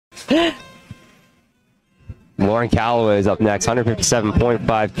Lauren Calloway is up next,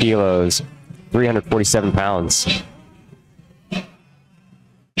 157.5 kilos, 347 pounds.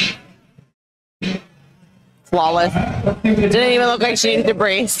 Flawless. Didn't even look like she needed a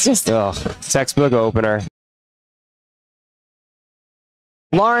brace. Just Textbook opener.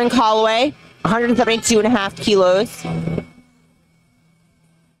 Lauren Calloway, 172.5 kilos.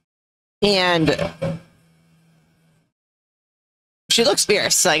 And she looks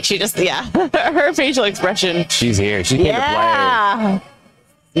fierce. Like, she just, yeah. Her facial expression. She's here. She came to play.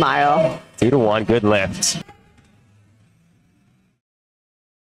 Smile. 2-1, good lift.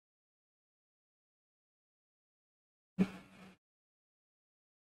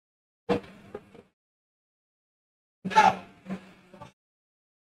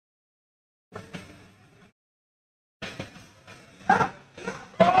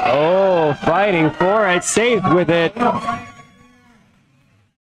 Oh, fighting for it, safe with it.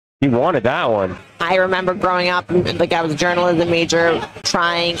 He wanted that one. I remember growing up, like I was a journalism major,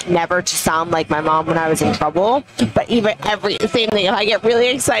 trying never to sound like my mom when I was in trouble. But even same thing, if I get really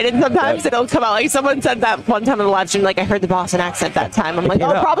excited, sometimes it'll come out. Like someone said that one time in the live stream, like I heard the Boston accent that time. I'm like,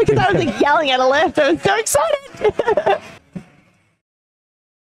 oh, probably because I was like yelling at a lift. I was so excited.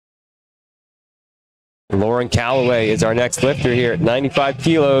 Lauren Calloway is our next lifter here at 95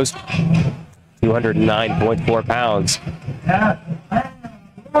 kilos, 209.4 pounds.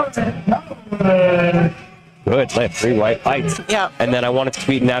 Good lift, 3 white heights. Yeah. And then I wanted to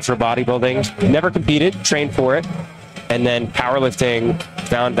compete in natural bodybuilding. Never competed, trained for it. And then powerlifting,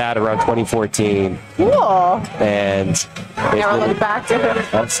 found that around 2014. Cool. And never looked back to her.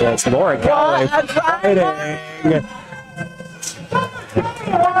 That's Lauren Calloway fighting.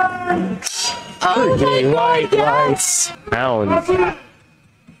 Oh my God, yes. Pounds.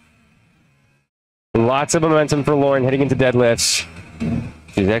 Lots of momentum for Lauren heading into deadlifts.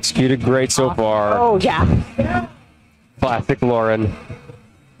 She's executed great so far. Oh, yeah. Classic Lauren.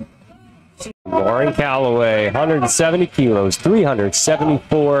 Lauren Calloway, 170 kilos,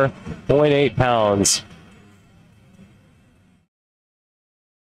 374.8 pounds.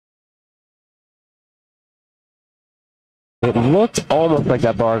 It looked almost like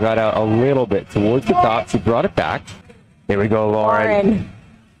that bar got out a little bit towards the top. She brought it back. Here we go, Lauren.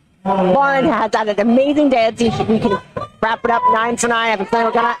 Lauren has had an amazing day. Let's see if we can wrap it up 9 for 9. I have a plan.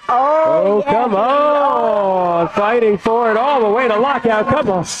 We're gonna. Oh, yeah, come on! Fighting for it all the way to lockout.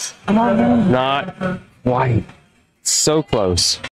 Come on. Not quite. So close.